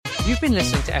You've been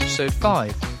listening to episode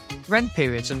 5, Rent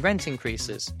Periods and Rent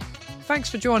Increases. Thanks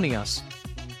for joining us.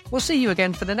 We'll see you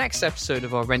again for the next episode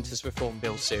of our Renters Reform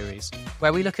Bill series,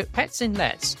 where we look at pets in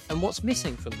lets and what's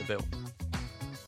missing from the bill.